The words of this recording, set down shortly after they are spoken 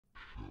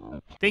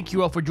Thank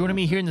you all for joining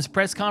me here in this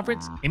press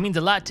conference. It means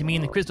a lot to me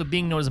and the crystal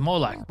being known as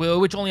Moloch,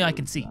 which only I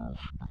can see.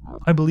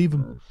 I believe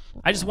him.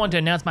 I just wanted to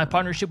announce my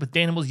partnership with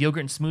Danimals Yogurt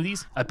and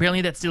Smoothies.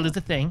 Apparently that still is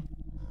a thing.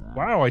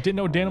 Wow, I didn't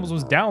know Danimals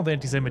was down with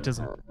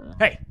anti-Semitism.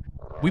 Hey,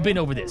 we've been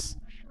over this.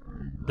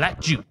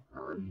 Black Jew.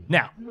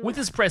 Now, with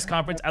this press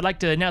conference, I'd like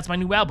to announce my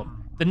new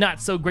album, The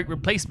Not So Great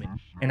Replacement.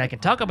 And I can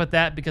talk about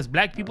that because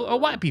black people are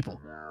white people.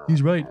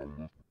 He's right.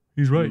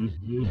 He's right.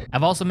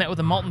 I've also met with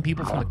the Malton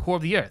people from the core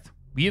of the earth.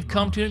 We have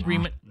come to an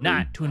agreement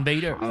not to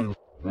invade Earth.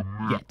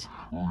 Yet.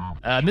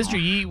 Mr.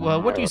 Yee,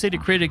 what do you say to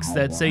critics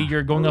that say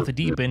you're going off the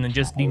deep end and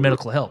just need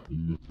medical help?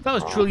 If I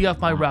was truly off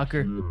my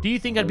rocker, do you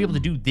think I'd be able to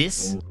do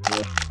this?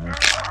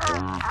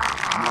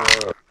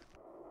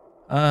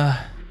 Yeah,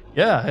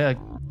 I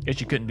guess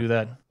you couldn't do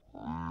that.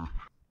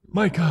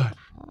 My God,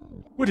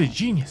 what a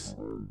genius.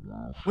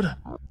 What a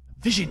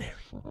visionary.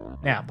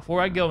 Now,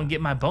 before I go and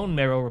get my bone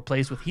marrow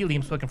replaced with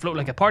helium so I can float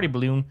like a party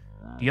balloon,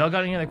 do y'all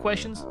got any other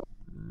questions?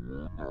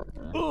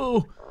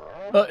 Oh,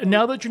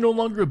 now that you're no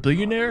longer a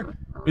billionaire,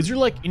 is there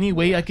like any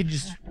way I could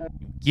just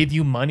give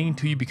you money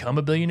until you become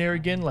a billionaire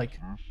again? Like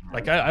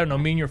I don't know,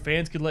 me and your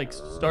fans could like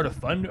start a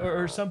fund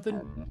or something?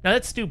 Now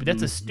that's stupid.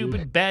 That's a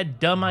stupid, bad,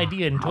 dumb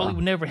idea and totally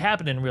would never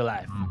happen in real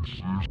life.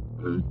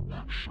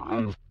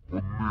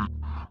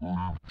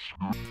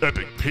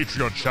 Epic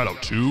Patreon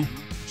shoutout to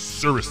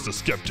Cirrus the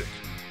Skeptic,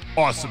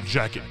 Awesome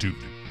Jacket Dude,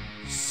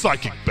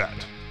 Psychic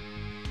Bat.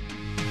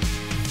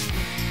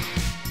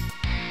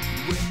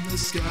 When the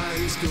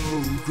skies go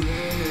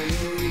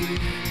gray,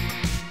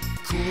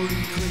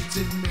 Corey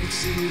Clayton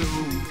makes it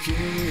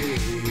okay.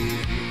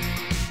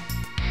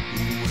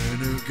 When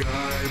a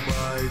guy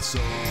bites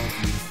off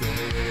your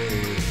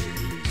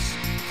face,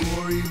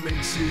 Corey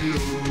makes it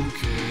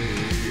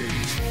okay.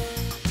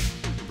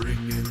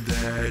 Bringing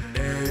that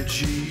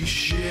edgy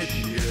shit,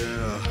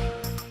 yeah.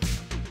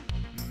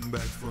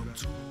 Back from